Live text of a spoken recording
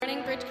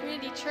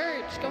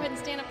encouraged, go ahead and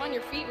stand up on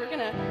your feet. We're going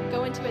to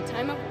go into a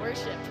time of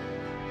worship.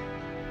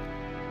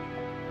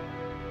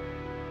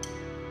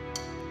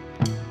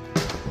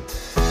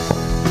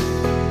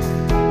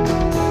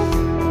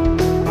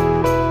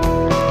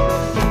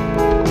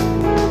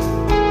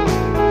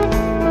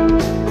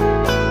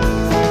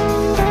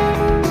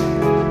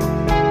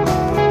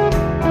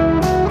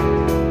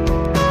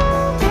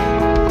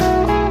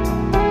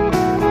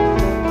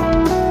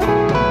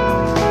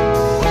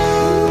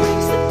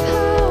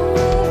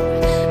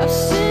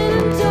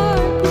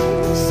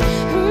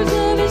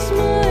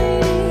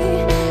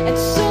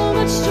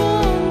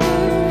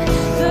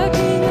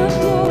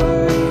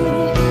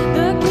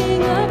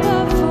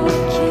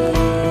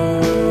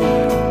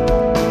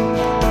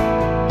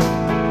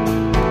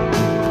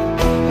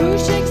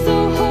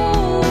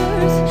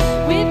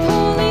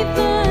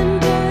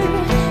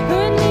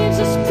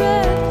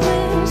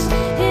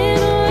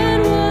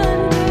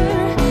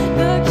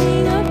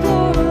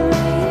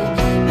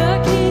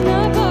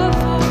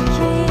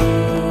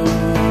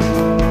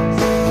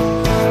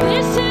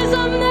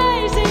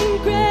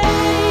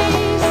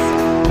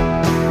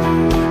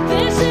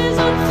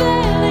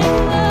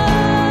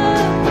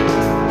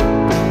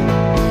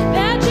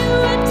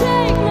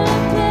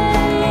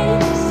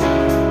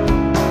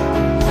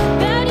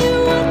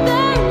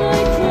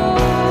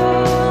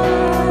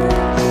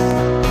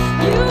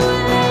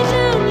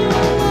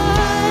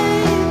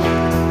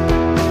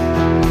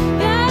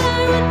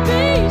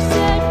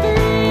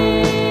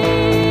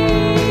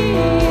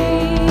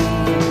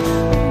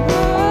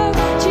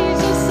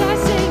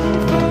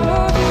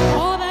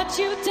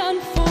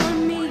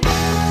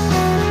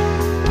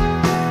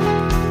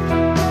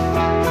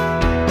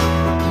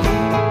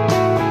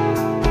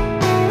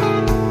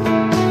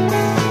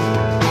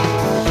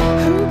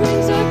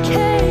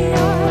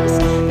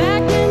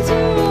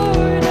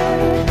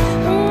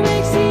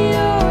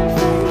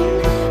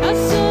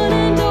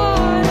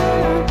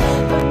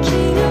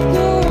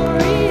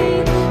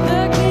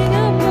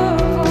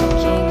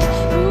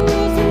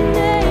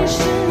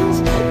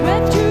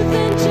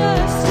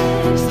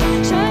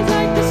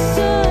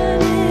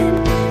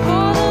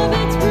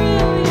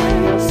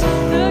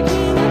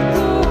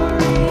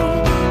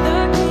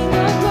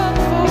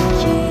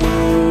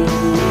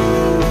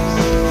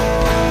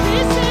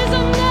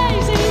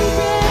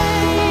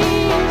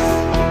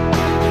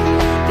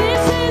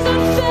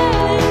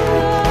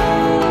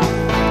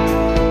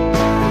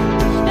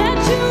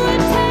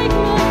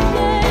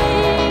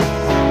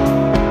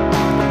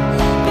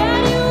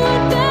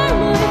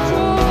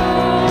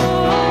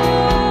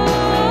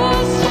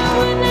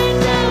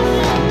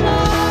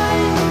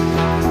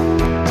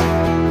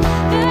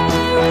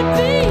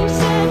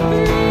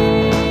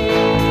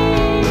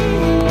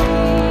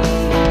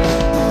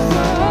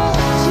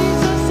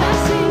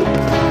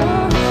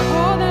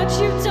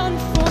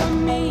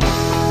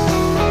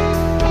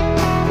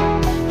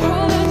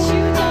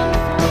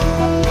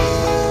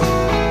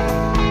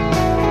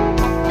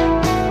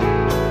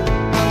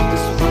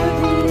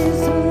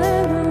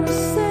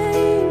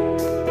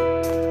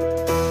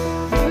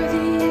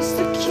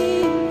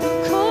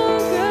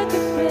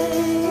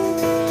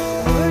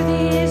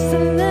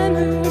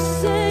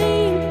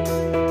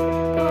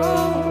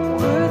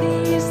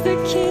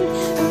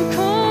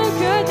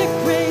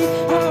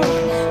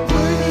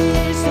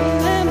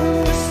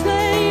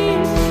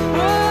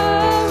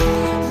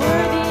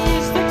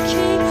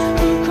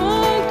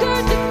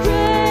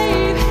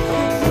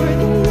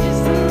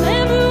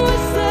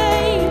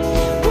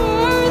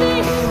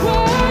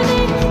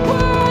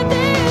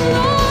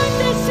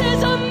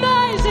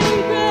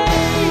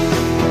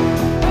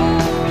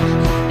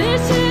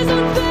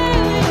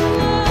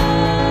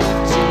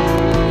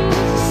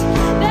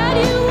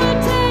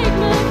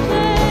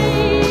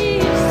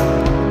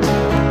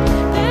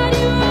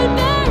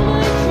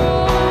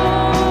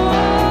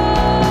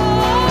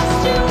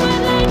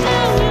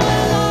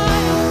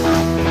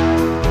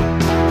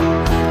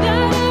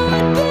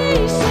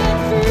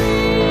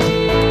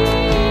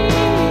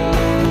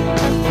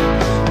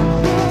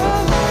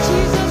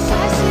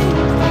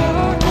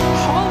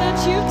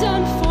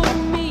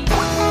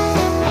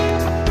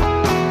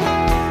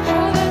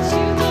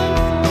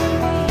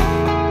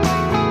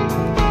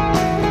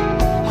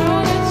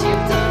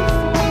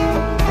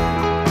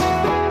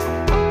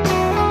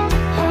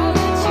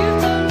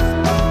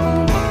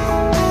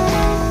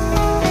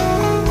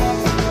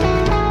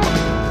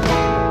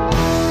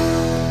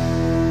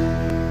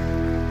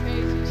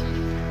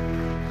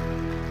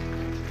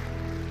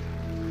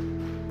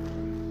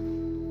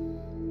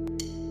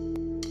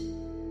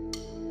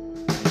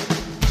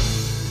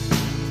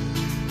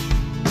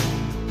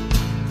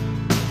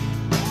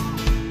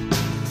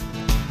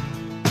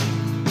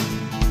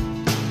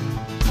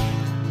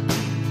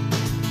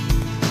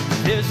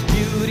 There's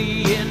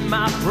beauty in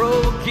my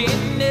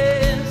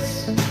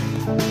brokenness.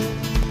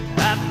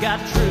 I've got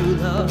true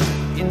love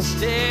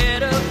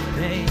instead of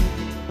pain.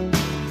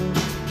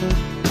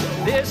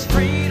 There's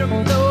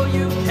freedom though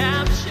you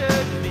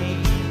captured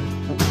me.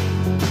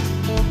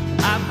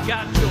 I've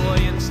got joy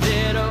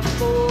instead of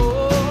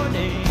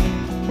mourning.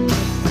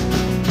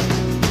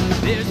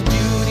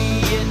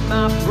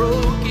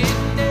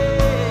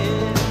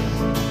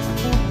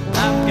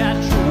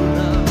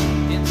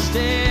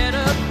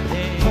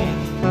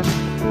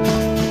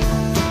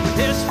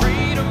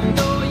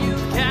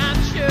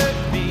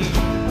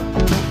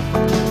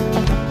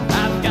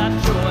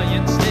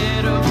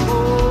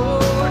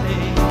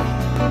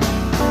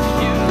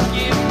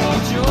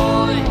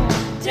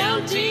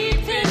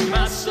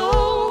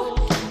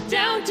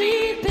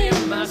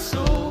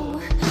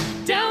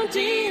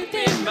 deep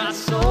in my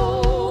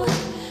soul.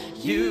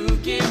 You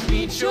give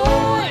me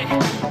joy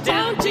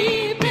down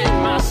deep in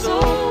my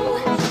soul,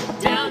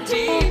 down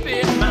deep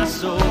in my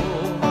soul,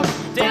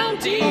 down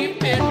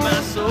deep in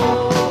my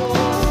soul.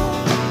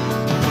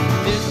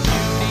 There's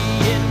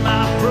beauty in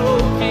my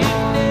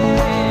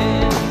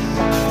brokenness.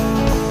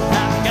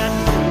 I've got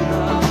true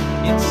love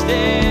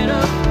instead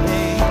of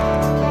pain.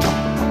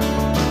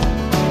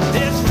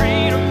 There's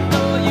freedom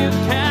though you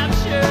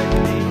captured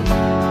me.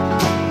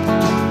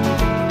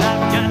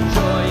 I've got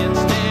joy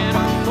instead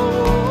of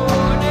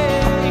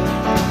mourning.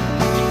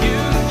 You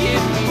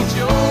give me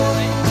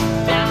joy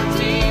down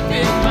deep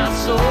in my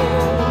soul,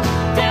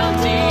 down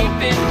deep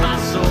in my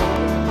soul,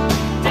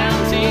 down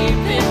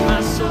deep in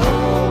my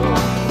soul.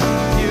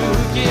 You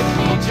give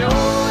me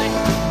joy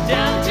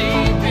down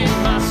deep in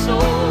my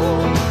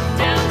soul,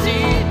 down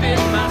deep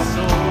in my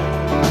soul,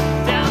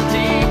 down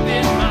deep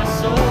in my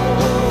soul.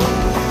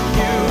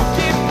 You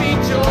give me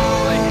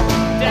joy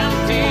down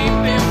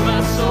deep in my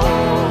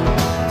soul,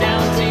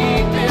 down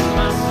deep in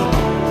my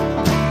soul,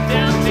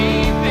 down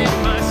deep in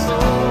my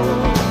soul.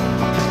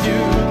 You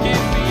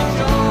give me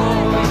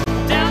joy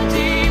down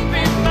deep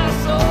in my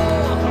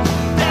soul,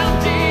 down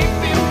deep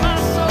in my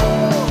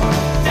soul,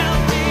 down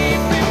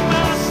deep in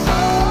my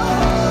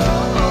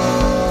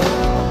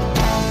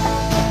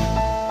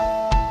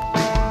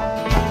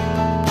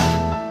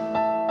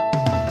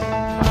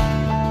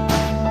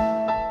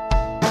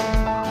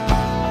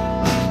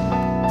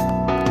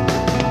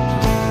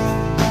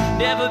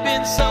Never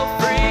been so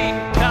free,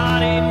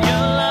 caught in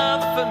your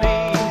love for me.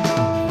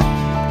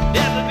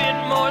 Never been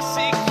more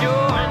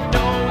secure,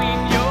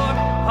 knowing your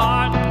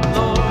heart,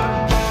 Lord.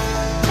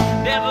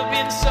 Never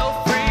been so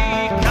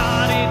free,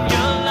 caught in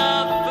your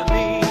love for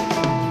me.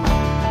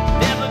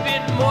 Never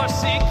been more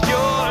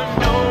secure,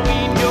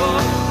 knowing your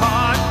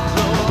heart,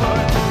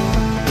 Lord.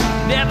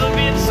 Never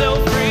been so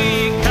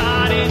free,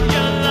 caught in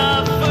your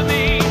love for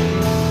me.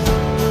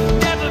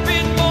 Never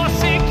been more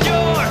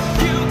secure.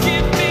 You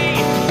give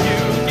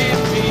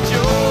me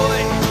joy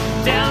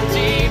down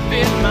deep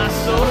in my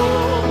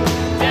soul,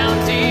 down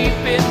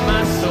deep in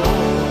my soul,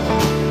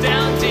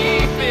 down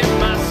deep in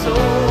my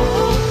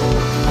soul.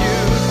 You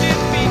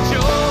give me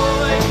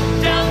joy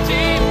down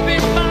deep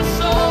in my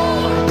soul,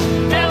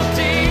 down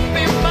deep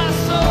in my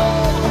soul,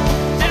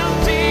 down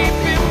deep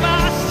in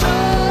my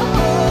soul.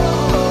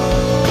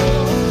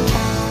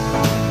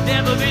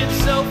 Never been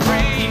so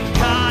free,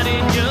 caught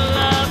in your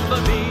love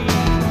for me.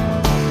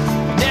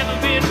 Never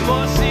been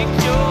more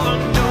secure,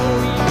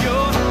 knowing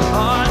your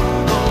heart,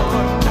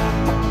 Lord.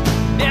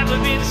 Never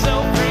been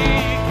so free,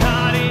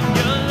 caught in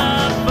your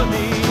love for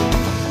me.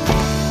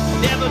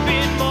 Never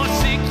been more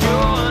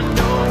secure,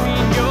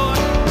 knowing your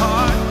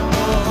heart,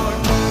 Lord.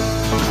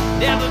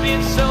 Never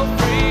been so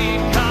free,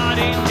 caught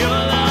in your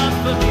love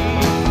for me.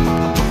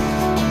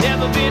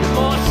 Never been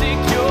more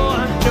secure,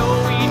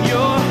 knowing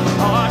your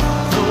heart,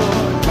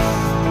 Lord.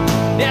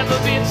 Never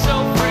been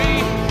so free,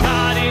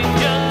 caught in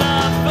your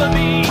love for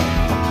me.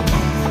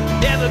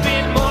 Never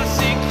been more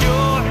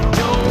secure,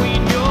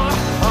 knowing your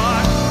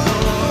heart,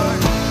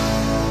 Lord.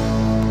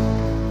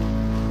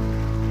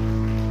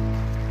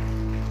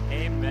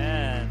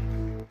 Amen.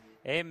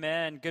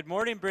 Amen. Good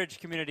morning, Bridge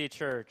Community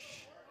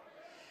Church.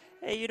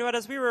 Hey, you know what?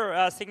 As we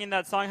were singing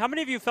that song, how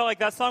many of you felt like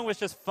that song was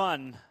just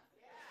fun?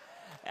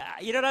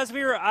 You know, as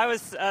I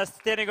was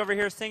standing over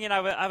here singing,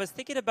 I was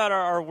thinking about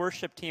our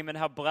worship team and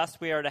how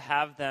blessed we are to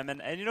have them.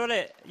 And you know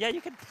what? Yeah,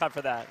 you can clap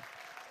for that.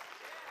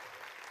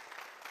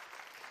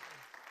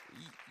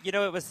 You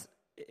know,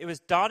 it was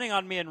dawning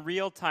on me in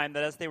real time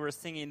that as they were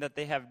singing that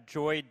they have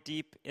joy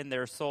deep in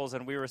their souls,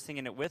 and we were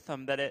singing it with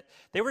them, that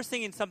they were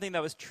singing something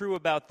that was true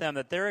about them,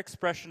 that their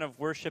expression of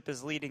worship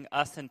is leading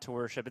us into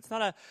worship. It's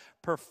not a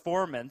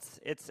performance.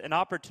 It's an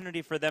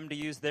opportunity for them to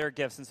use their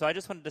gifts. And so I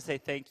just wanted to say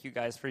thank you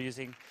guys for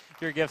using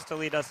your gifts to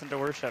lead us into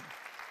worship.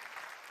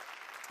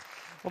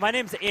 Well, my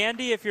name's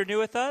Andy. If you're new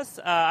with us,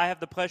 I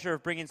have the pleasure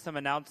of bringing some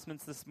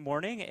announcements this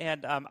morning.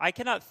 And I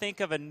cannot think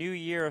of a new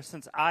year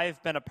since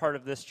I've been a part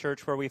of this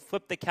church where we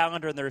flip the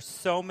calendar and there's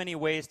so many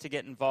ways to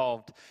get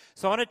involved.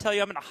 So I want to tell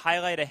you, I'm going to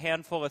highlight a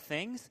handful of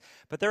things,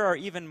 but there are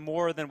even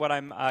more than what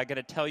I'm going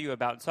to tell you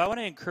about. So I want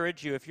to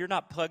encourage you, if you're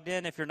not plugged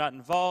in, if you're not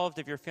involved,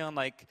 if you're feeling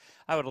like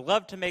I would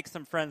love to make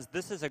some friends,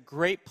 this is a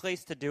great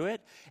place to do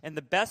it. And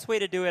the best way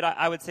to do it,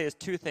 I would say, is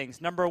two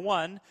things. Number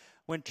one,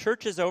 when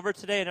church is over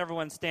today and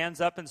everyone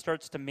stands up and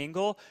starts to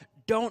mingle,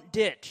 don't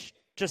ditch.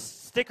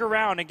 Just stick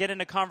around and get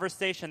into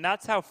conversation.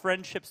 That's how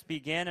friendships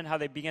begin and how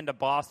they begin to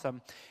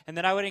blossom. And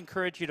then I would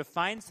encourage you to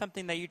find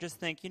something that you just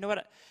think, you know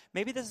what,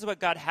 maybe this is what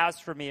God has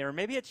for me, or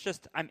maybe it's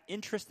just I'm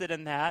interested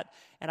in that,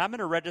 and I'm going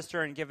to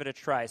register and give it a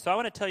try. So I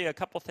want to tell you a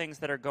couple things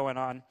that are going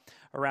on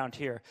around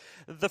here.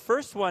 The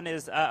first one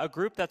is a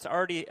group that's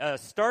already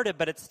started,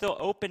 but it's still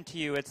open to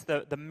you. It's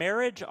the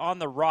Marriage on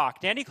the Rock.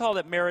 Danny called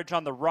it Marriage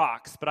on the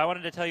Rocks, but I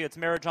wanted to tell you it's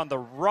Marriage on the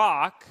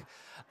Rock.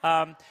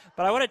 But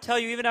I want to tell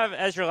you, even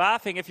as you're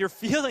laughing, if you're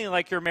feeling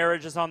like your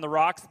marriage is on the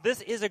rocks,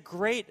 this is a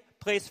great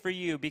place for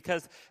you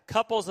because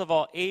couples of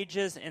all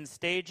ages and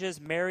stages,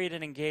 married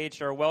and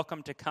engaged, are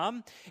welcome to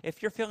come.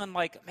 If you're feeling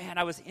like, man,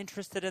 I was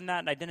interested in that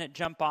and I didn't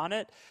jump on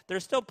it,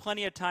 there's still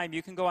plenty of time.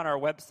 You can go on our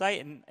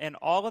website and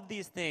all of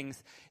these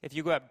things. If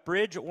you go at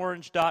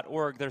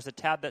bridgeorange.org, there's a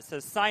tab that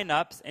says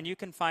sign-ups, and you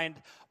can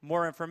find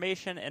more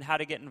information and how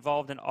to get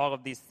involved in all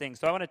of these things.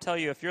 So I want to tell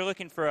you, if you're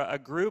looking for a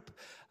group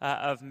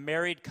of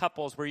married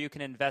couples where you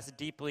can invest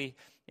deeply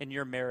in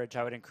your marriage,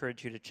 I would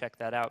encourage you to check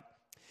that out.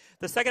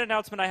 The second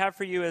announcement I have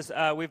for you is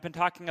we've been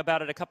talking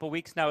about it a couple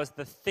weeks now, is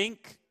the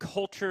Think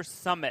Culture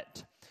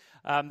Summit.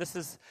 This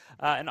is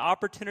an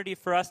opportunity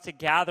for us to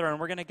gather, and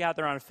we're going to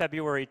gather on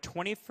February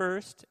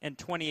 21st and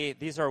 28th.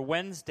 These are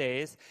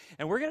Wednesdays,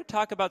 and we're going to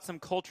talk about some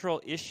cultural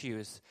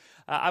issues.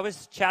 I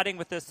was chatting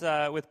with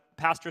with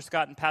Pastor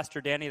Scott and Pastor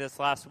Danny this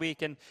last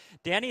week, and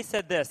Danny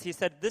said this. He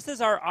said, this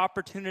is our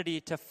opportunity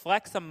to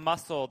flex a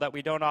muscle that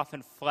we don't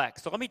often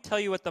flex. So let me tell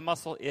you what the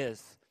muscle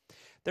is.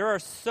 There are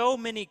so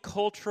many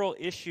cultural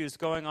issues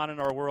going on in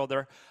our world.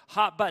 They're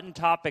hot-button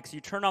topics.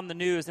 You turn on the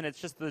news, and it's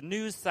just the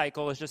news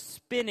cycle is just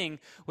spinning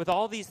with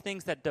all these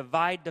things that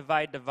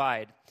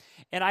divide.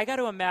 And I got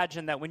to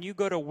imagine that when you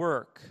go to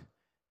work,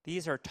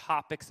 these are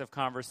topics of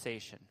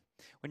conversation.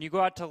 When you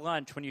go out to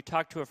lunch, when you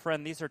talk to a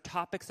friend, these are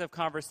topics of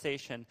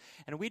conversation.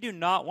 And we do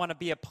not want to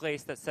be a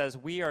place that says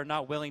we are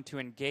not willing to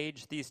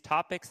engage these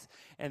topics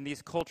and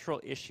these cultural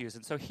issues.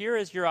 And so here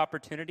is your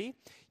opportunity.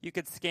 You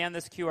could scan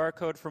this QR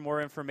code for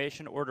more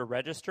information or to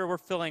register. We're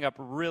filling up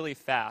really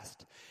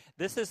fast.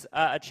 This is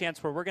a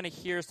chance where we're going to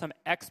hear some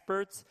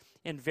experts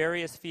in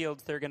various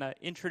fields. They're going to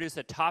introduce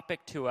a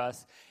topic to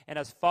us. And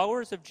as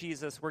followers of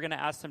Jesus, we're going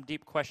to ask some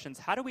deep questions.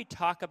 How do we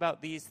talk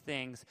about these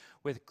things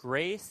with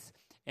grace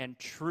and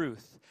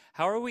truth?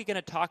 How are we going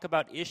to talk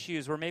about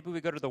issues where maybe we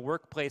go to the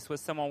workplace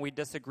with someone we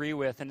disagree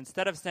with, and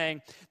instead of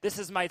saying, this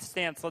is my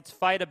stance, let's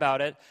fight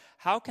about it,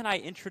 how can I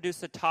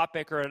introduce a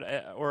topic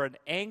or an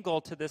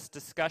angle to this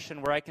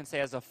discussion where I can say,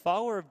 as a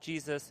follower of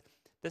Jesus,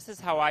 this is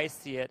how I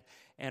see it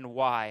and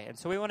why? And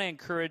so we want to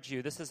encourage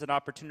you. This is an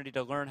opportunity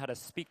to learn how to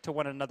speak to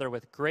one another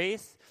with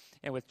grace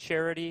and with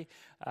charity,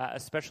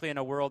 especially in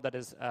a world that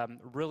is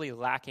really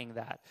lacking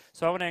that.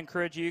 So I want to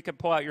encourage you. You can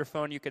pull out your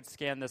phone. You could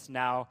scan this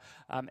now.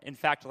 In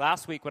fact,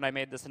 last week when I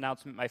made this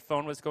announcement, my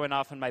phone was going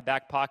off in my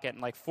back pocket,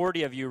 and like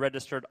 40 of you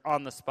registered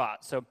on the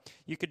spot. So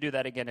you could do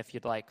that again if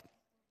you'd like.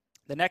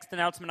 The next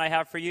announcement I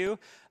have for you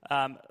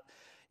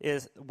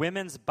is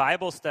Women's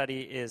Bible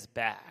Study is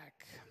back.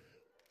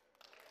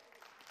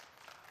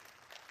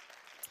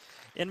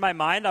 In my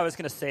mind, I was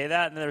going to say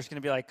that, and then there's going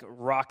to be like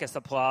raucous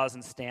applause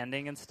and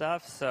standing and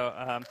stuff.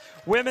 So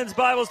Women's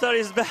Bible Study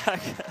is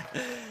back.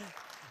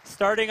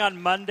 Starting on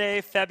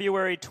Monday,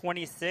 February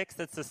 26th,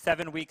 it's a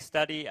 7-week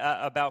study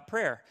about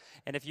prayer.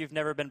 And if you've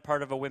never been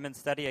part of a women's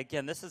study,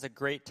 again, this is a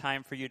great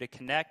time for you to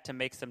connect, to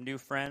make some new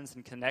friends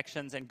and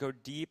connections, and go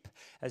deep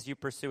as you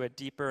pursue a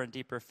deeper and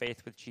deeper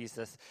faith with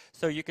Jesus.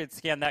 So you could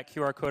scan that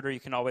QR code, or you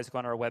can always go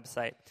on our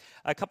website.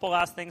 A couple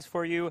last things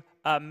for you.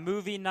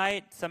 Movie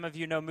night. Some of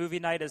you know movie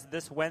night is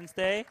this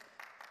Wednesday.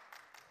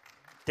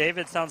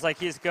 David sounds like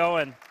he's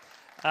going.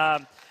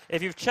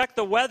 If you've checked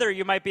the weather,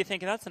 you might be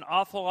thinking, that's an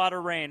awful lot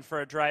of rain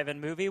for a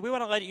drive-in movie. We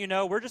want to let you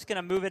know we're just going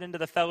to move it into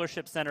the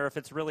fellowship center if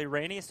it's really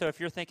rainy. So if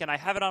you're thinking, I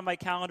have it on my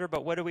calendar,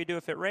 but what do we do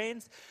if it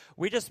rains?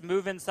 We just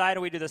move inside,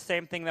 and we do the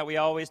same thing that we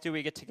always do.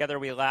 We get together,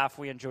 we laugh,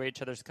 we enjoy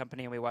each other's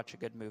company, and we watch a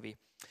good movie.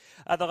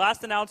 The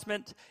last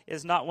announcement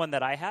is not one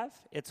that I have.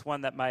 It's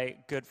one that my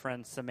good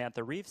friend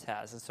Samantha Reeves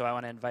has. And so I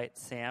want to invite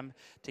Sam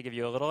to give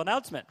you a little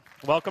announcement.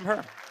 Welcome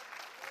her.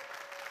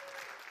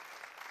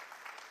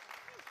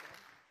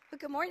 Well,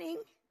 good morning.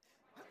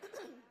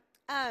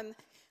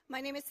 My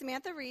name is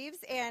Samantha Reeves,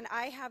 and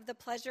I have the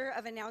pleasure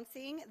of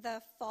announcing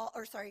the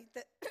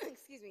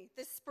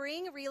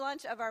spring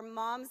relaunch of our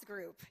Moms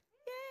group.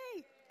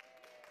 Yay!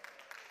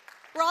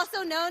 We're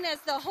also known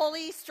as the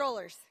Holy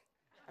Strollers.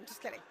 I'm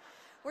just kidding.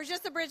 We're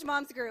just the Bridge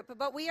Moms group,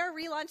 but we are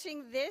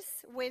relaunching this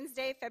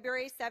Wednesday,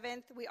 February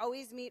 7th. We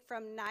always meet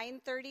from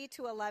 9:30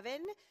 to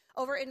 11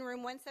 over in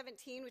room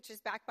 117, which is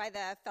back by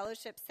the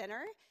Fellowship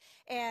Center.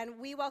 And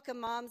we welcome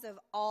moms of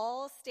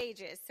all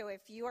stages. So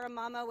if you are a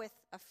mama with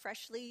a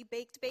freshly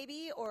baked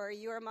baby, or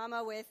you are a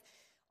mama with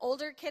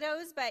older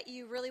kiddos, but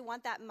you really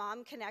want that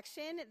mom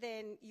connection,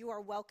 then you are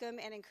welcome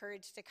and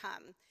encouraged to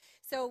come.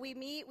 So we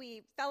meet,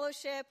 we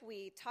fellowship,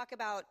 we talk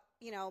about,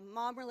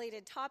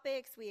 mom-related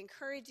topics. We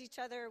encourage each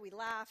other. We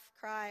laugh,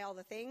 cry, all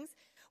the things.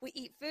 We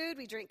eat food.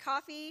 We drink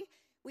coffee.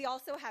 We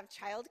also have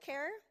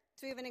childcare.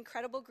 So we have an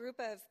incredible group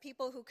of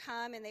people who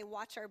come and they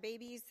watch our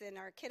babies and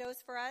our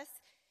kiddos for us.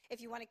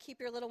 If you want to keep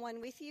your little one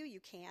with you, you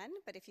can.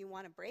 But if you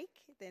want a break,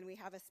 then we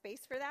have a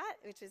space for that,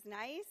 which is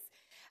nice.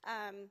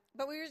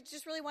 But we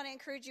just really want to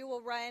encourage you.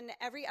 We'll run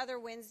every other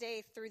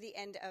Wednesday through the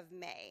end of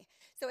May.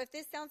 So if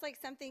this sounds like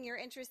something you're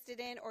interested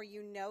in, or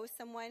you know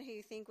someone who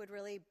you think would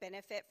really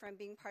benefit from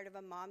being part of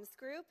a mom's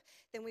group,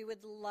 then we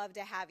would love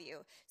to have you.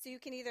 So you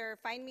can either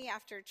find me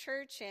after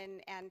church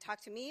and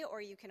talk to me,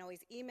 or you can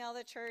always email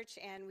the church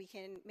and we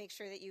can make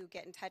sure that you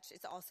get in touch.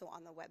 It's also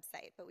on the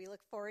website. But we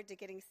look forward to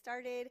getting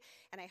started,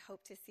 and I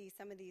hope to see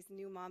some of these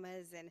new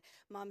mamas and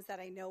moms that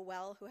I know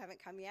well who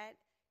haven't come yet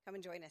come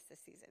and join us this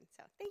season.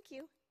 So thank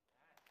you.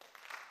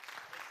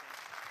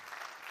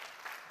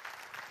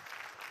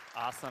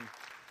 Awesome.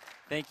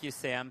 Thank you,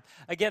 Sam.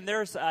 Again,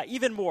 there's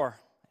even more,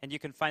 and you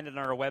can find it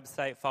on our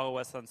website. Follow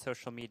us on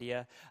social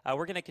media.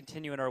 We're going to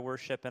continue in our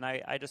worship, and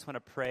I just want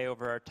to pray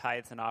over our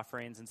tithes and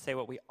offerings and say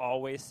what we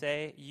always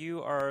say.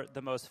 You are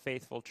the most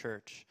faithful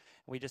church.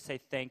 We just say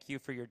thank you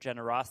for your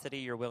generosity,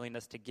 your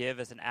willingness to give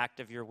as an act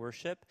of your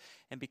worship.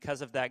 And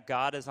because of that,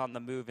 God is on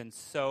the move in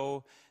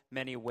so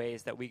many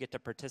ways that we get to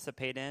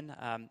participate in.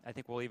 I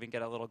think we'll even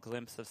get a little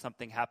glimpse of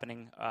something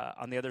happening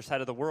on the other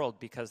side of the world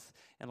because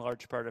in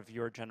large part of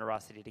your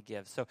generosity to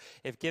give. So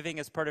if giving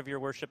is part of your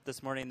worship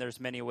this morning,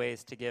 there's many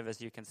ways to give, as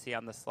you can see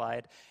on the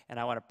slide. And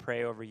I want to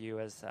pray over you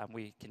as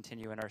we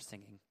continue in our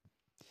singing.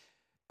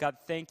 God,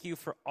 thank you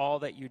for all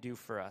that you do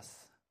for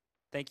us.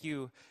 Thank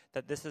you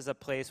that this is a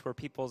place where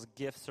people's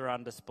gifts are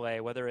on display,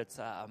 whether it's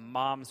a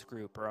mom's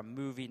group or a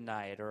movie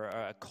night or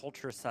a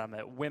culture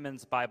summit,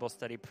 women's Bible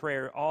study,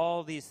 prayer.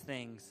 All these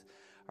things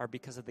are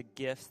because of the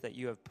gifts that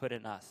you have put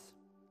in us.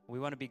 We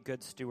want to be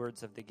good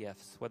stewards of the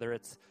gifts, whether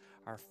it's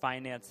our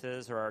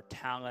finances or our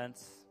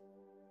talents.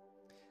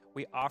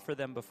 We offer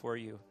them before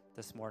you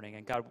this morning.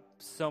 And God,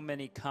 so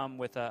many come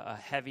with a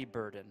heavy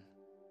burden.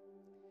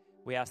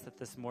 We ask that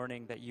this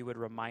morning that you would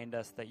remind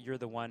us that you're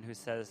the one who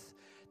says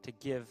to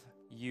give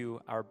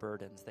you our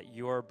burdens, that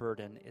your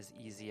burden is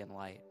easy and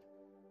light.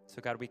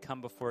 So God, we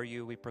come before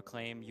you, we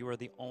proclaim you are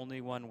the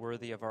only one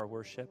worthy of our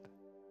worship.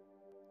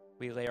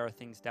 We lay our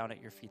things down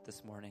at your feet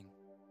this morning.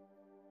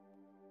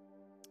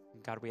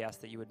 And God, we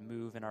ask that you would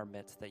move in our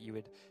midst, that you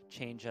would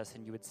change us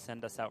and you would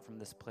send us out from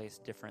this place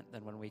different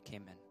than when we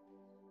came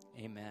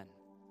in. Amen.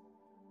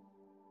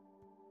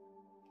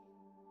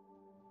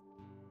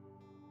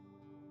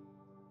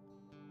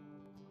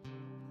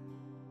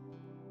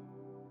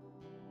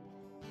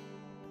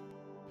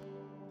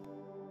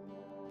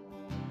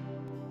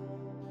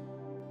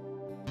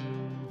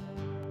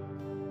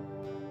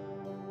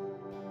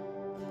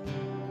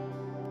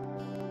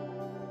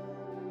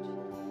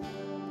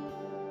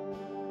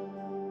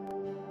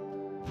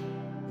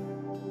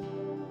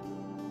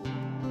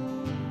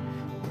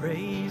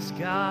 Praise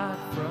God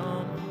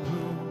from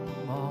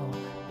whom all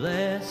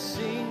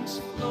blessings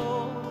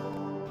flow.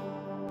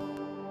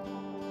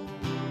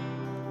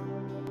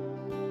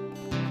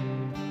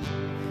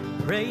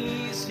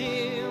 Praise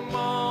him,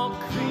 all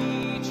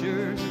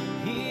creatures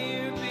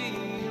here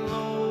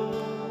below.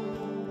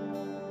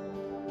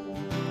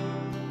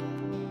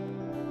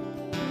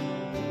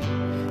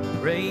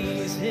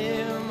 Praise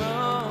him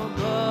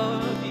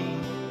above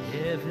the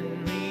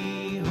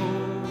heavenly host.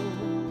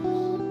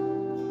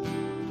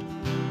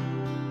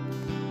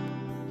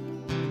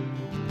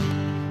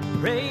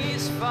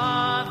 Praise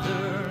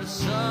Father,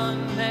 Son,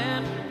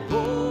 and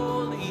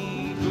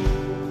Holy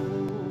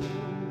Ghost.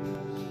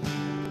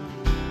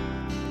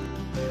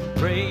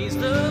 Praise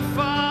the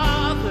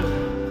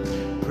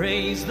Father,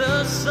 praise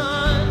the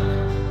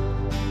Son,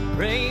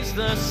 praise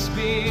the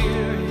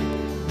Spirit,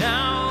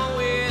 now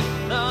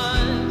with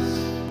us,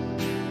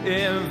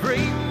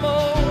 every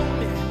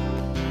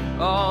moment,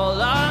 all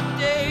our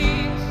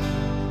days.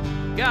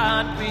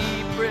 God be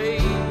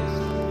praised,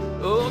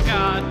 oh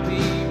God be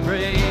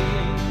praised.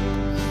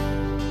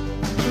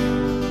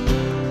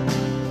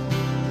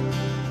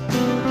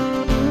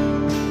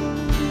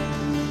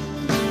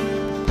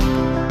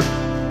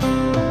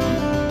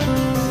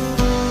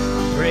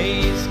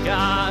 Praise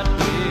God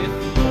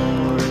with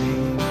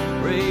morning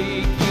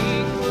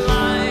breaking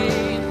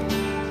light.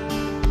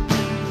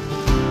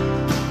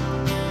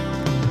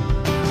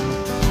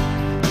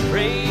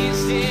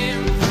 Praise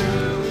him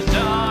through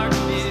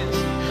darkness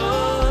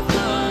of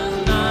the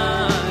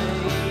night.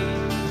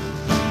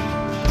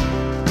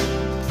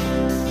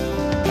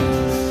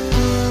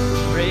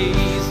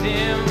 Praise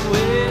him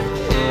with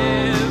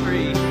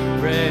every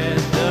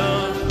breath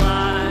of life.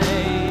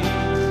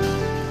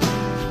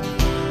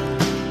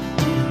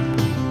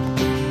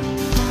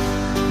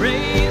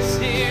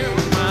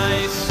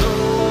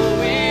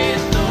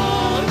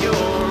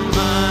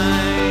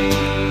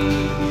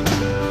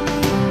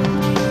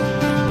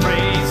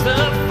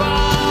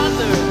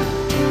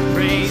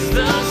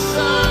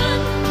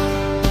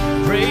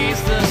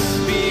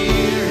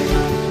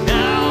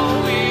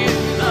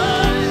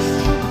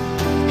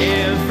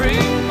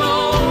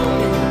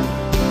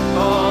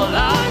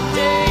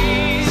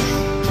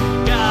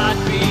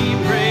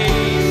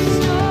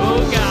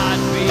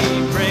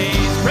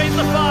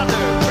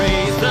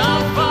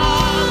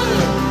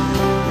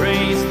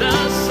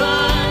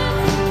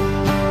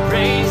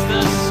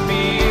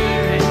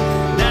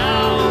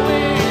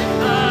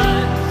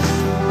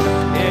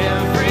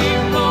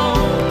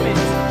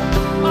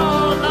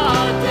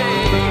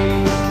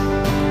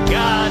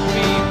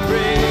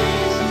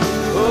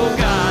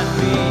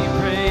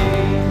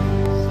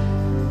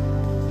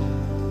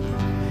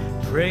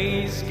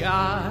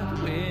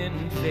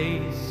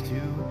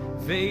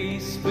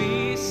 face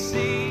we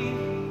see.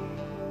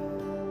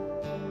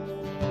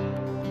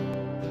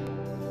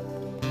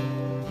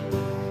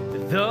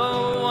 The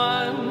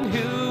one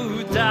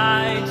who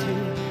died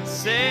to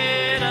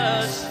set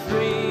us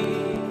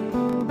free.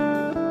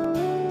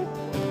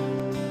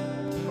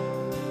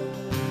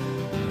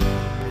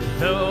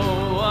 The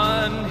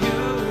one who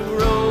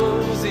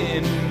rose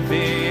in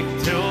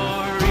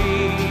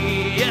victory.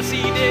 Yes,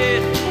 he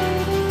did.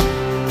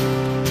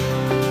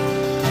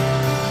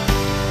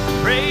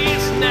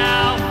 Praise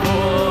now,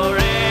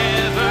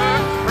 forever,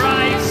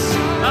 Christ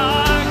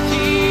our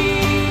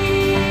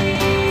King.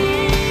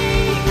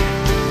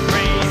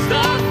 Praise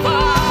the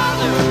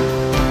Father,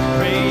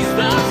 praise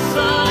the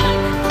Son,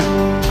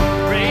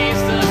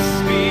 praise the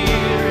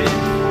Spirit,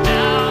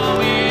 now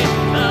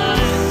in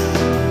us.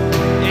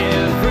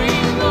 Every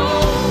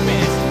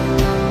moment,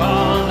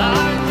 all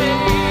our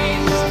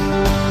days,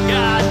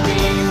 God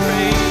be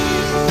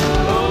praised,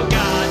 oh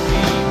God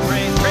be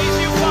praised. Praise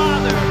you,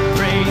 Father,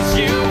 praise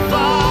you,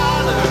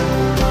 Father,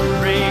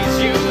 praise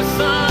you,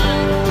 Son,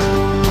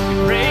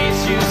 praise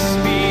you,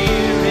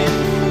 Spirit,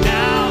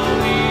 now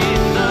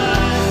with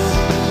us.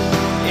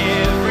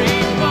 Every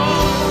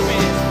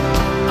moment,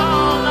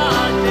 all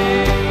our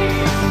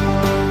days,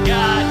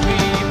 God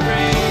be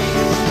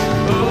praised,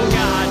 oh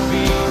God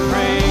be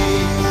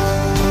praised,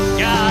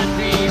 God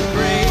be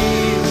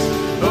praised,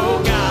 oh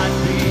God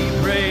be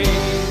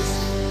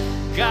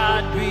praised,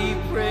 God be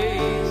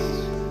praised,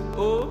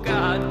 oh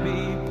God be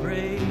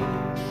praised.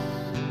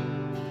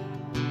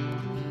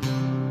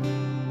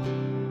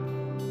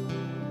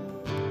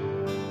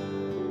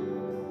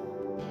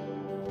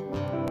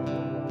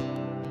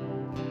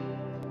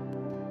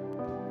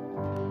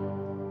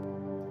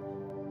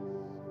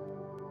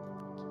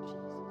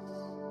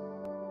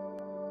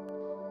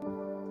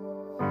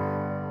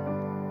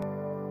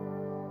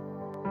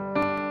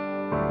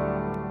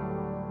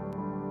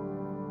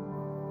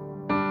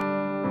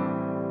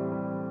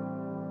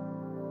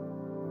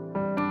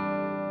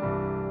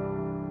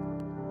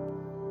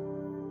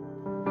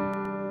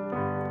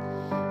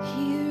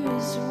 Here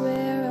is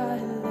where I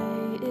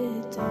lay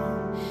it down,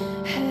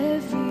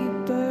 heavy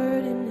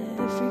burden,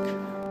 every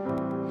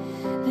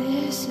crown.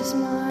 This is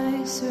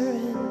my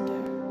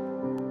surrender.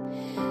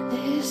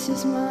 This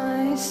is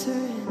my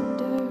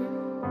surrender.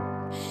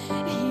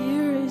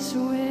 Here is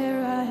where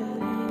I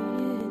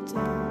lay it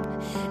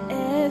down,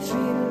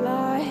 every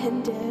lie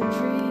and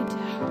every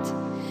doubt.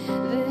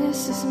 This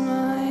is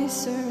my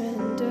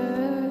surrender.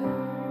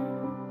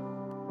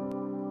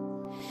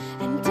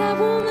 And I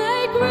will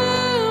make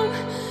room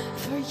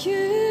for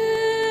you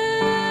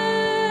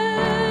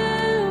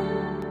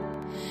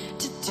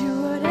to do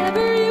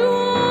whatever you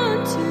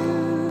want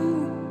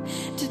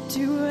to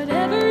do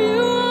whatever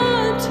you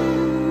want to.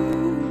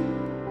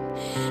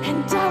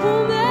 And I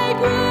will make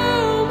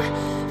room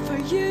for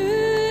you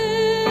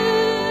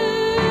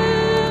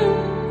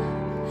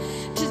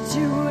to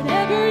do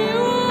whatever you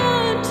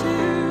want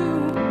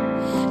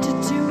to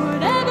do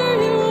whatever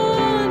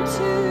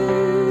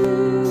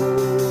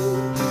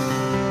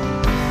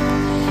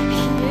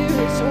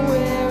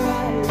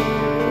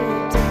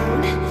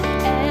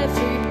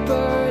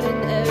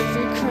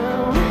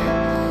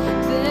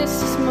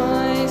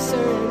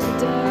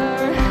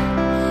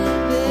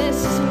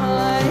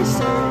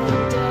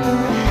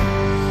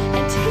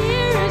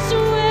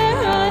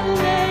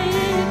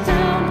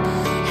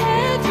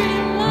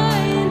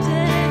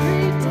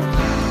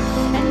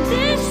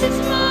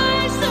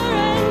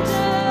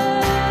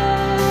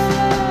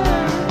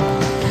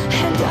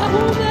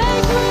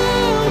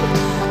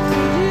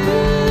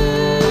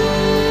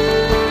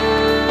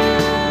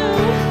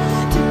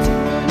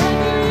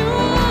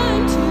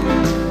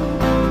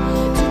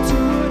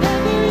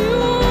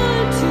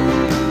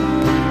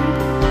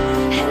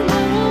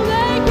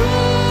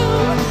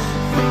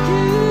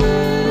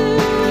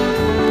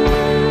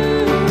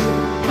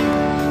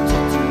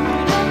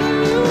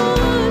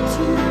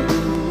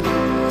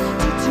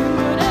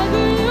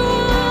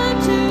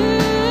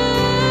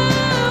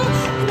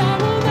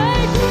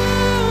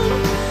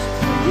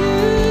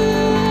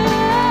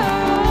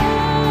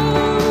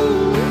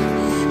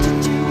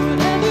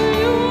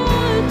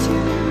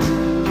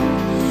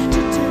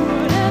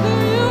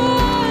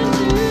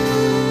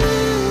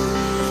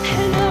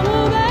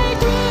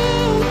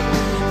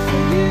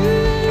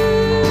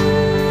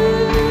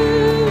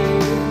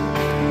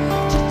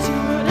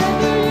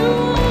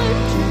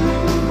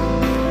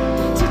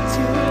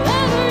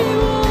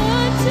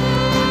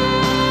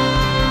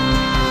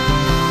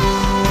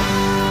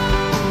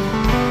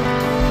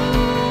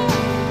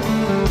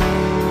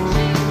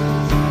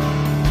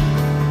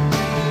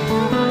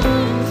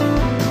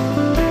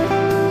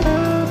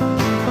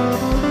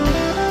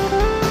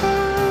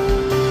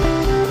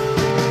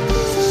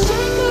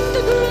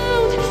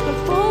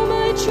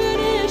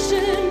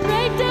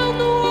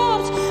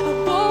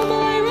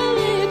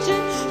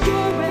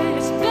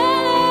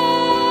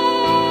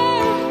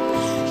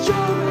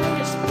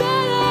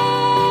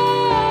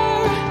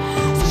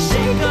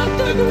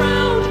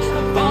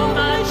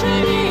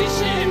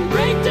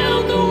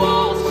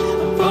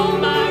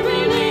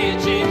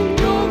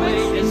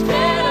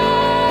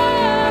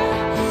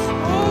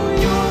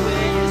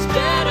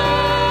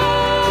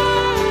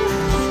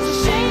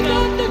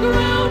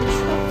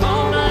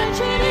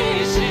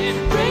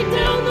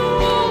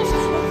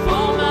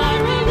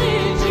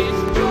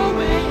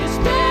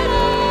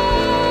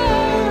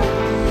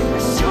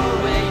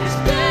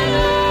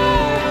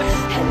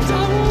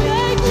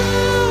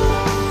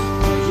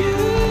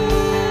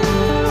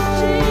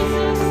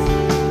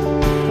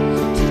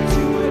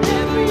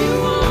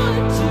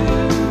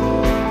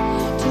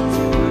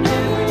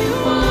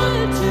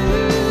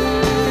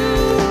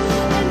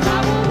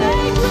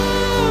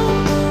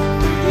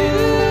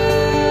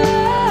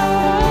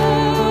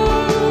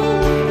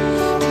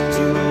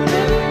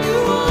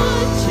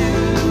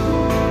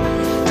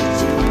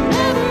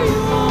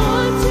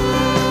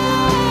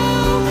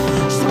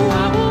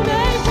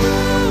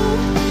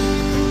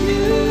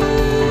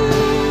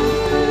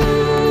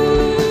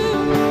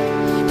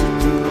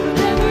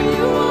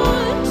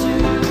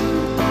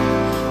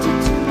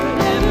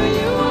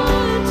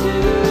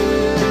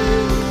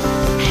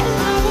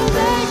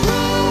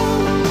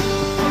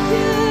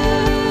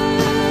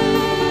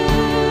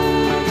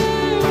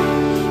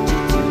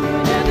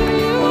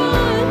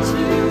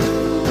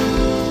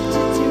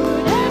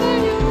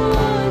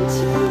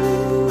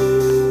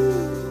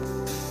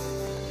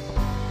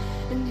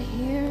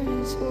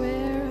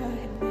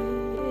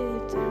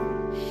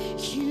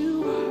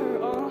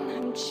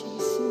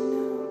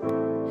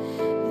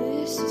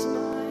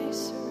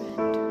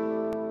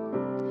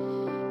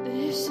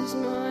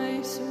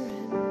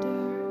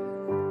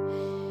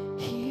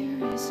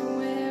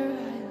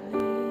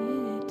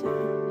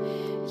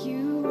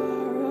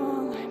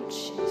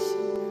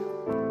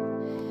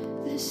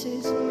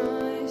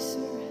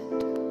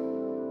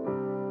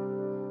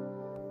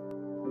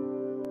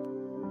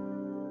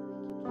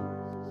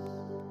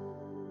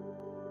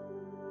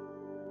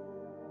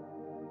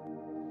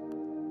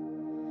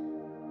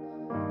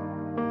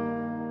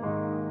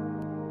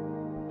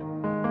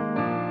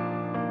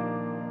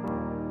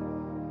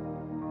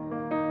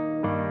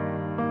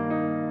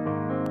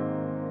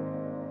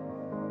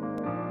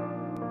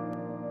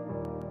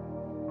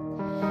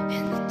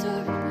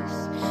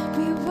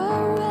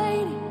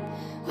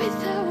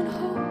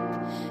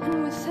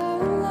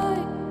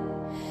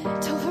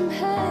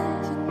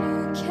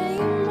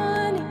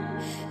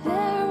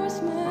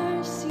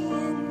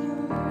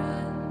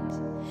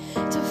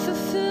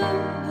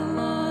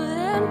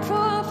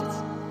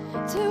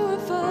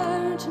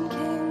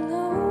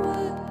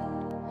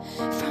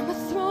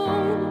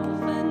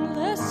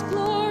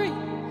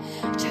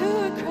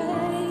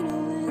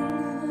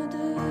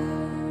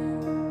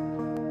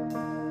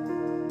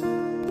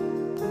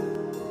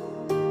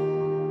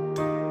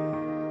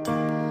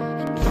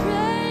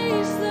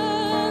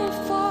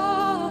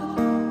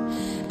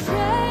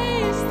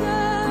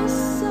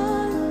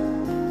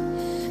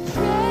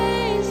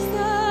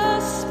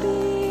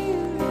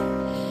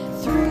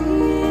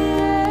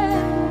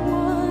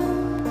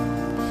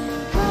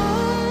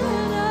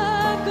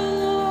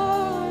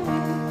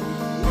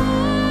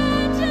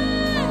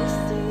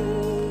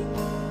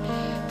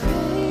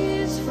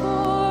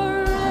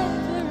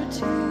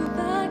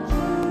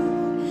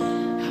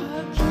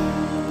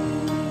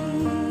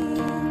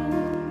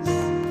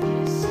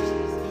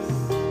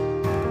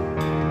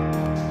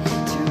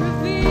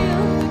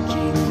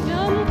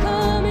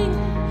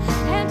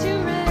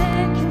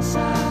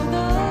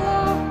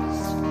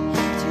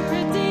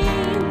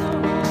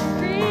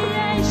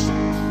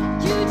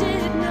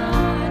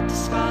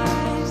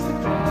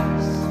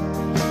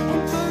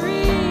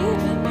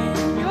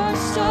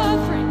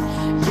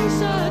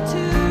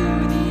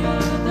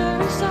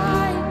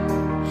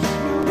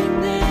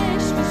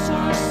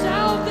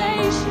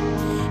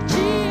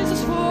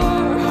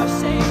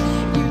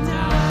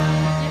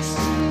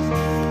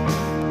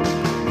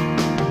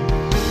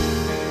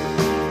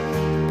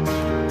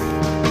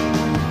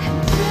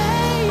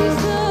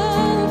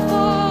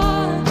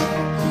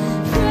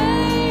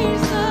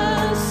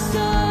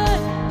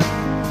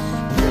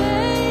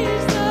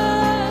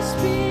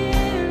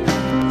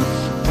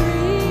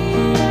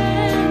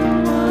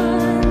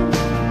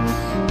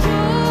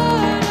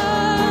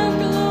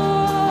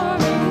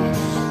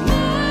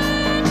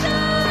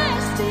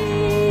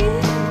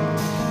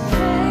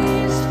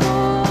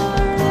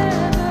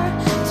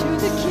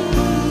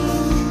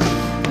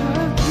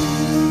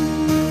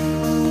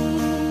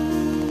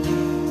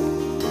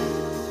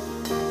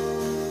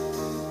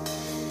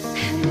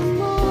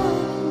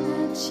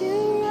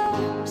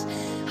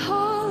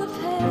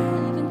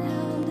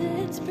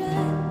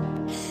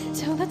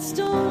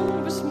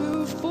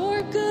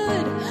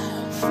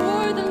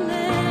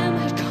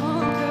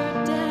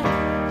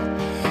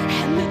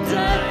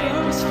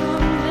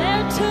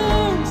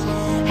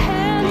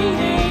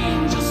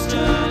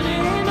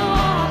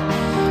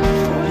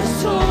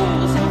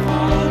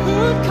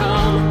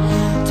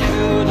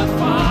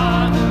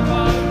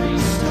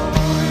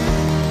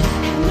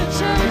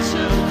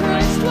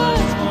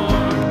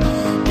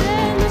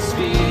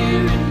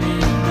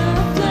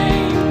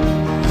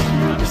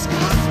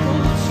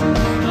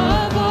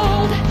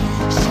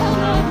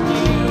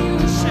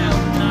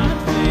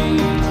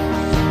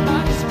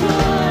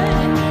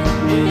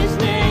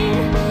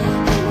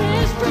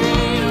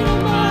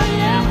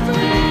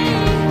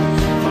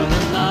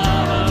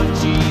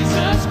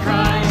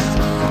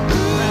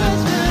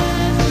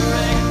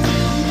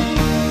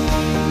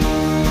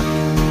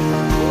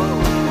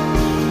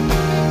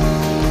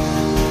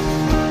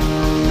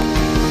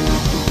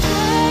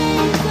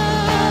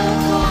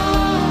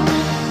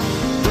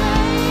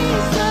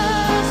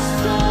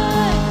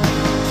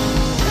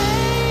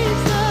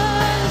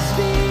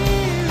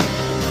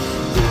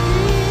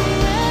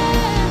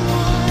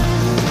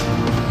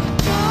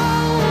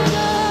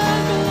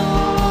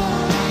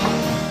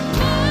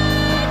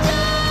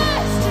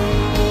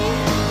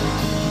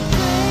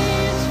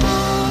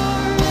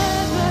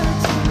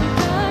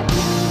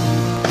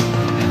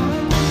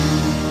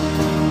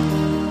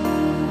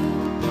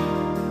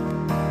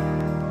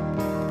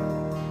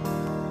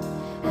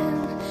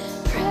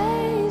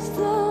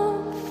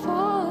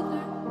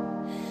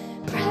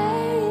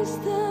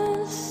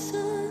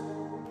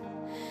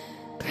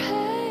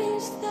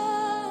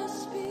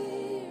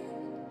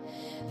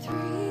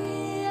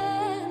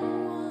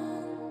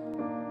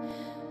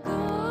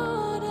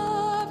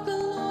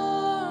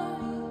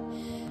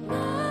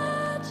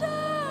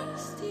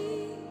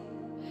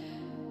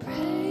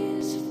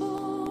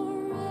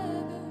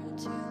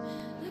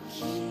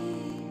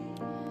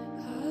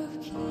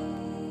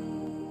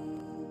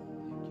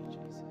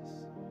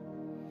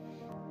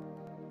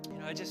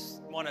I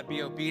just want to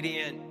be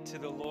obedient to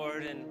the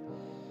Lord. And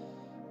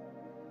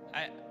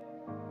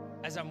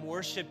as I'm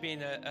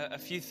worshiping, a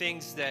few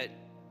things that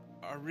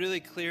are really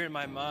clear in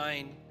my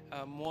mind.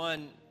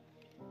 One,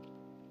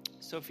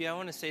 Sophie, I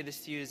want to say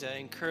this to you as an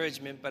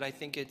encouragement, but I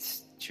think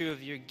it's true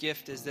of your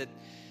gift, is that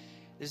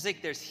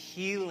there's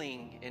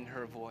healing in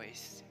her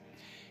voice.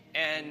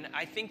 And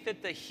I think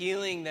that the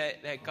healing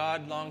that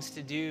God longs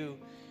to do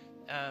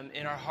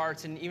in our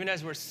hearts, and even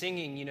as we're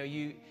singing,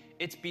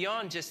 it's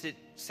beyond just it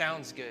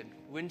sounds good.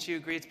 Wouldn't you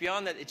agree? It's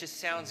beyond that it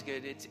just sounds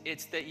good.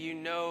 It's that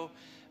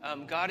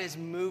God is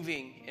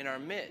moving in our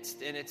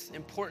midst, and it's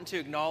important to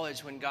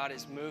acknowledge when God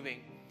is moving.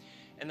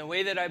 And the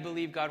way that I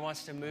believe God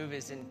wants to move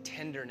is in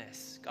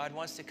tenderness. God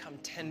wants to come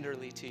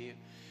tenderly to you.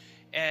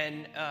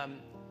 And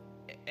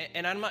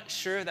I'm not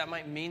sure that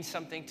might mean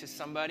something to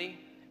somebody,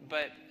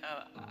 but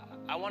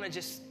I want to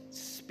just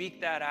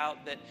speak that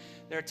out, that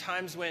there are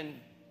times when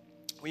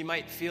we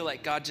might feel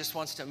like God just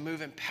wants to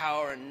move in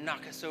power and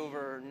knock us over,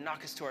 or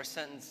knock us to our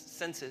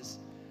senses.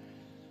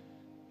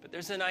 But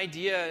there's an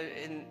idea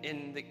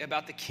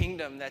about the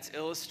kingdom that's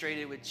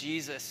illustrated with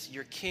Jesus,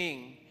 your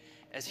king.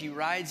 As he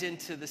rides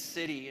into the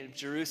city of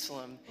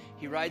Jerusalem,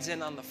 he rides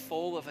in on the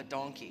foal of a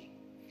donkey,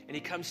 and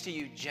he comes to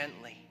you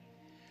gently.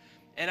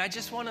 And I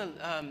just want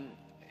to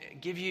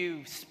give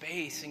you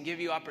space and give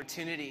you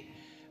opportunity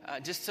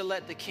just to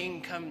let the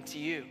king come to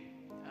you.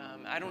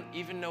 I don't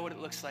even know what it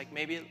looks like.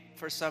 Maybe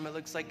for some it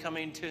looks like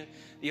coming to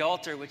the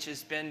altar, which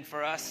has been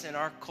for us in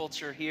our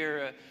culture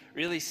here a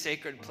really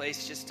sacred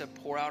place just to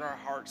pour out our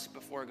hearts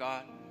before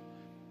God.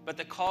 But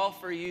the call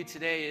for you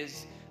today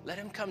is let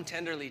him come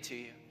tenderly to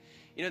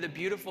you. The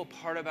beautiful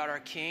part about our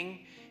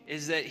King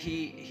is that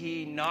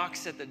he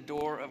knocks at the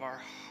door of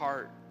our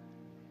heart.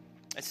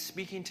 It's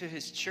speaking to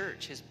his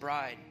church, his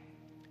bride.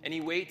 And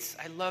he waits.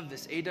 I love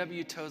this.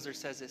 A.W. Tozer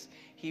says this.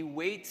 He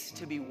waits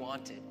to be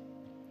wanted.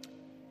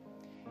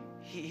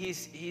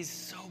 He's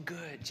so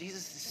good.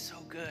 Jesus is so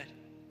good.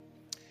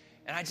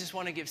 And I just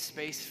want to give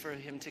space for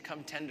him to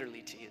come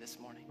tenderly to you this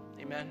morning.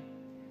 Amen.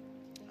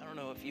 I don't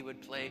know if you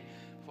would play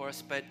for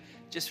us, but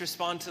just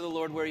respond to the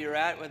Lord where you're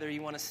at, whether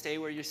you want to stay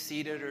where you're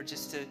seated or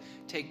just to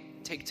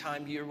take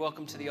time. You're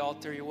welcome to the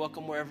altar. You're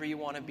welcome wherever you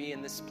want to be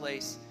in this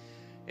place.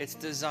 It's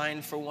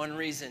designed for one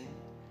reason,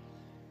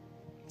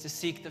 to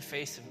seek the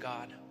face of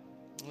God.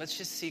 Let's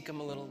just seek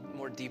him a little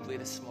more deeply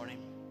this morning.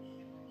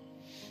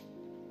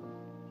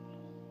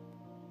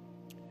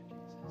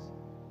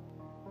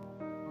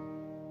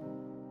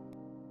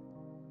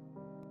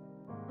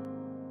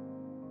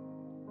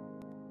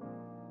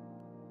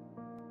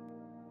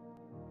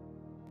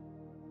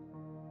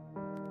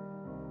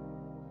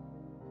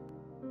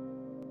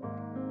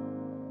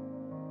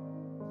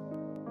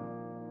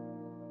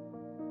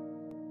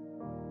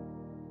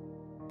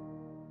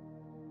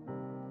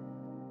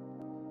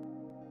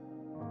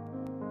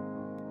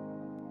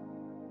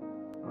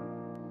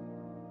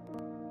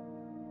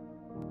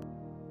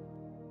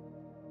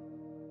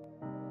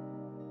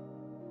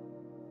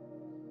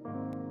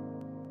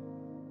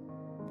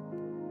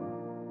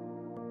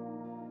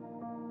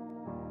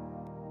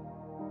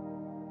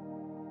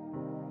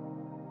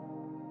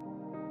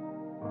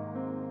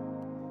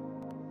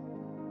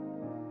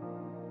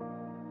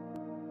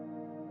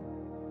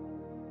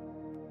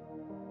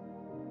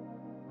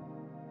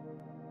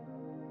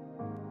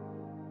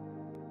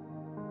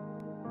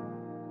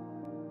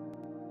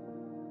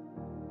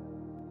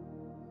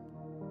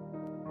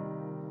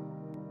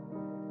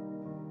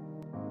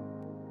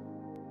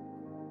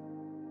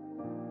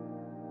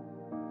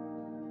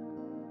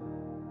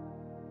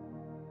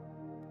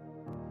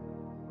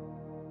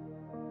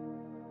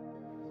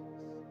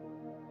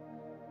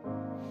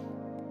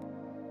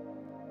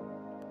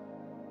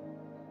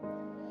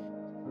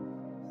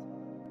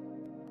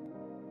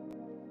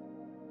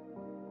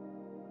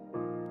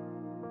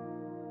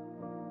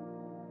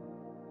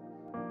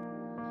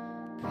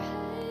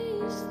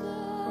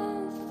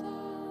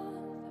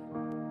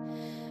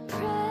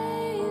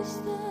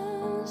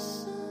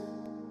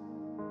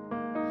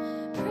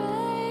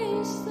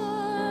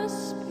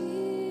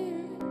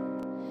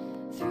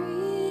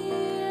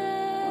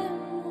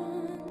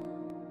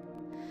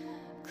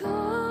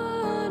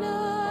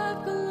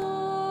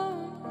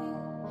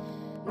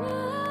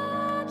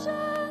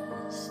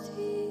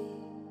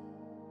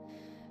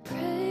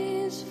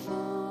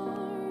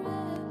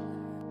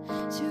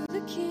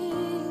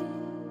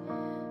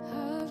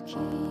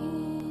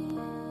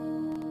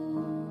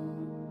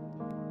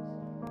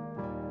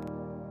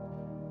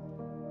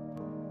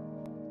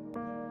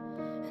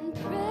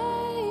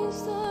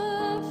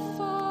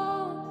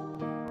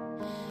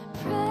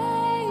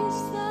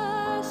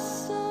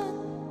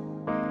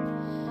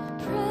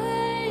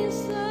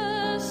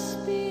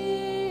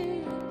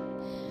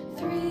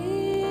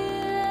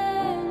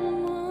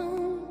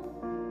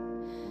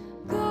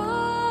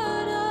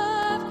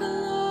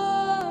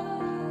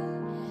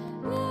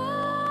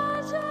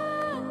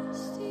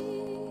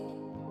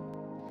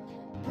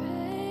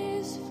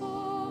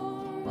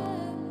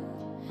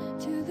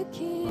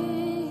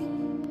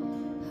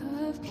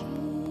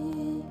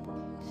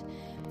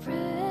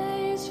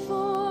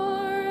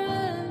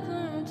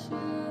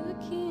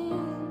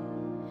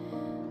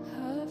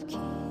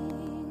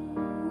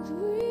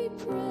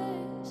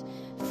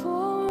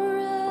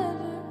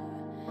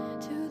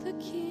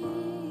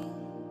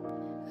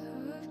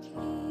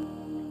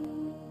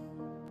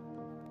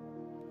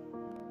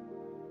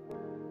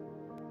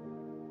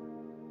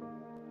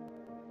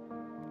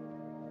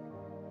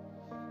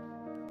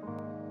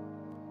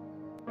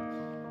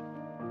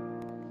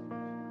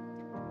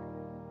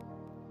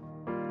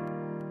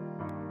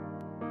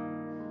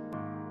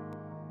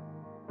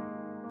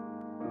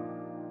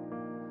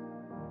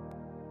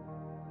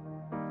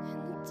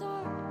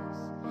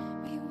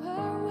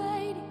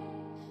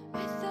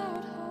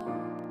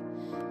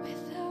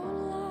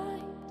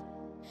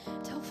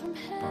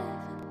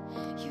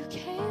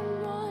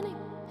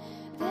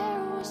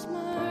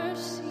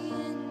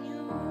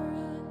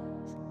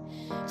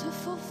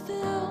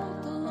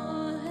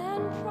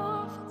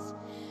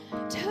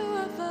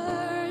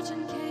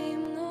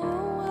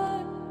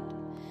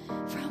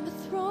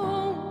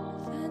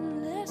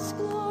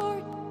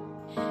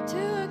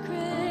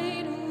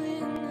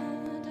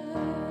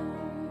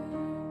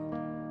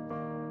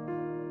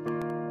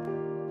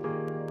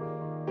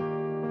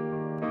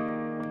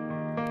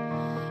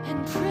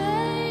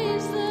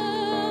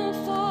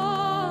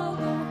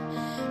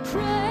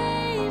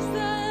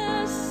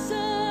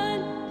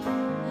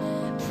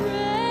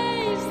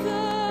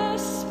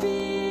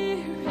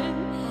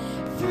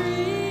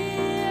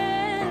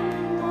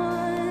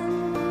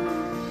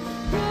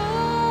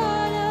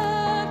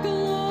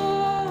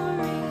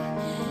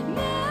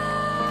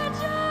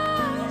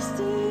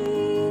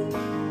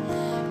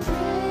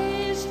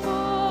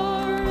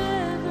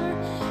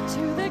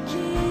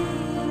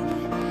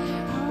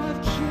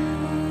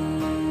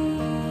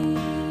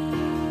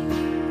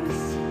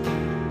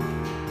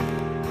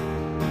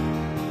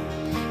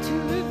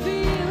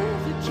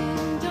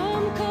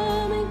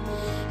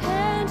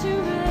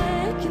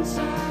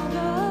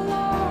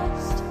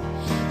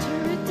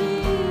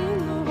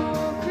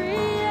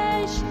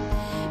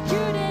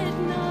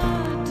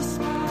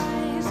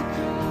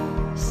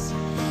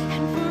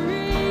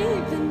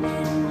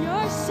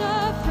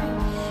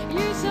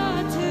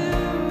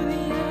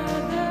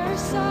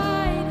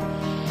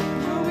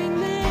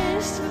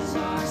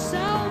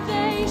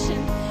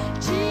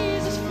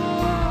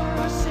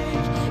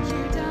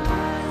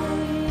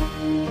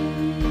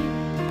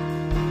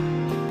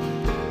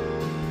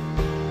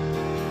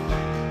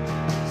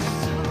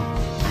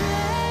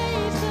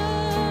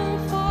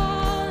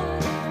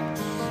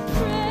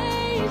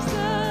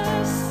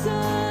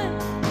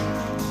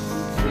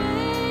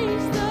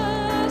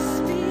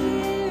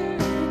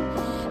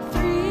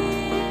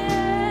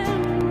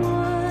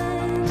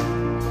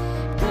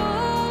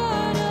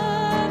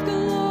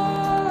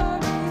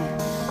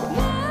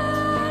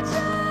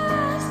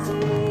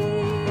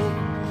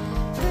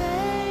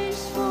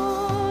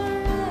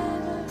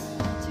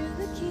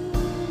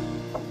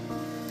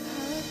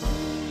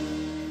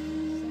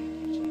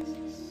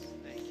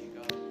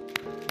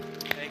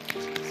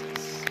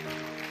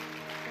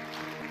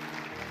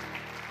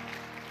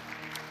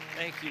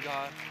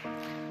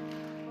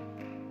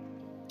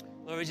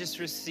 Lord, we just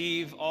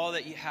receive all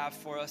that you have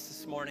for us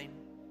this morning.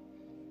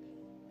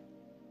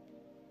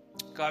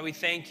 God, we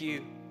thank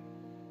you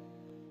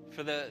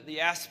for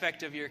the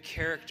aspect of your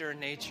character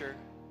and nature.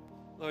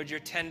 Lord, your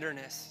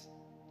tenderness.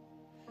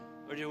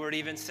 Lord, your word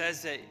even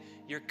says that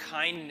your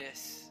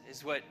kindness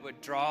is what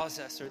draws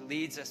us or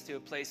leads us to a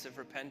place of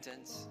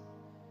repentance.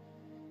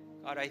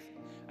 God,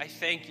 I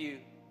thank you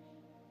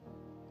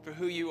for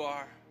who you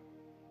are.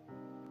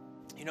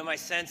 You know, my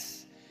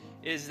sense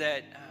is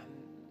that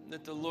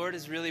the Lord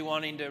is really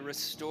wanting to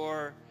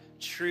restore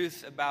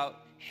truth about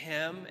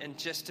him and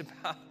just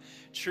about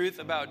truth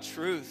about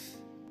truth.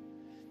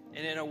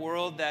 And in a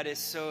world that is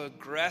so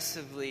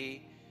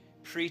aggressively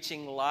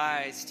preaching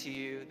lies to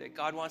you, that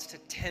God wants to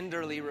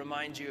tenderly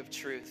remind you of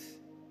truth.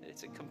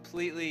 It's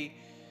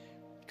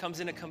comes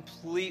in a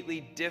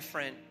completely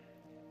different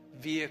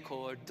vehicle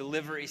or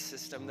delivery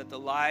system, that the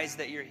lies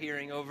that you're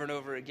hearing over and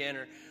over again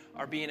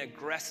are being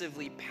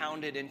aggressively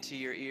pounded into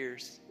your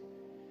ears.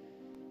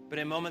 But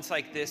in moments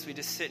like this, we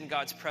just sit in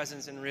God's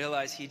presence and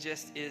realize he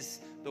just is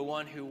the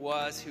one who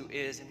was, who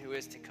is, and who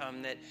is to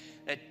come, that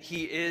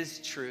he is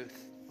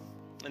truth,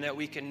 and that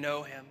we can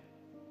know him.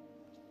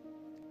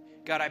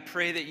 God, I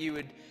pray that you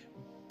would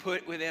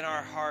put within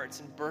our hearts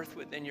and birth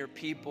within your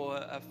people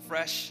a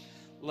fresh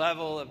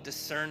level of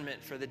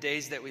discernment for the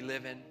days that we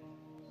live in.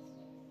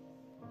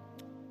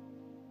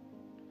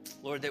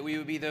 Lord, that we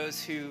would be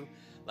those who,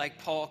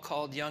 like Paul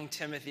called young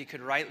Timothy,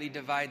 could rightly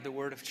divide the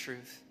word of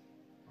truth.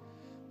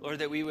 Lord,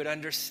 that we would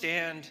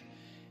understand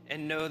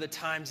and know the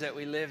times that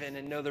we live in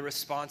and know the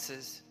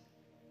responses.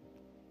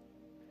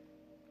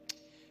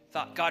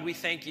 God, we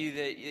thank you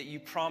that you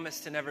promise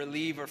to never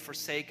leave or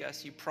forsake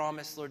us. You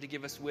promise, Lord, to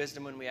give us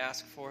wisdom when we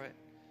ask for it.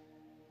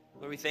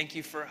 Lord, we thank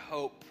you for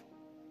hope.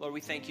 Lord,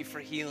 we thank you for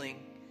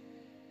healing.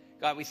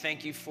 God, we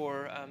thank you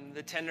for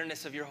the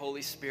tenderness of your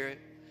Holy Spirit.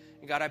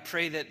 And God, I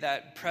pray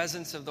that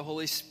presence of the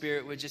Holy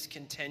Spirit would just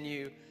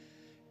continue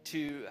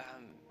to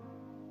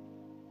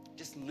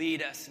just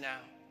lead us now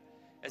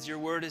as your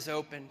word is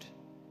opened.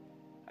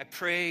 I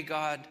pray,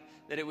 God,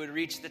 that it would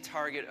reach the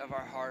target of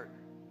our heart.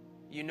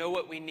 You know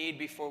what we need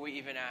before we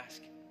even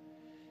ask.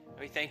 And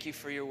we thank you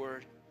for your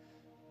word.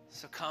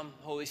 So come,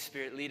 Holy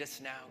Spirit, lead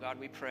us now, God,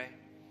 we pray.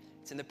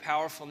 It's in the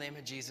powerful name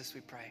of Jesus we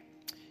pray.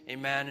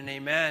 Amen and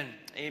amen.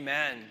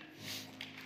 Amen.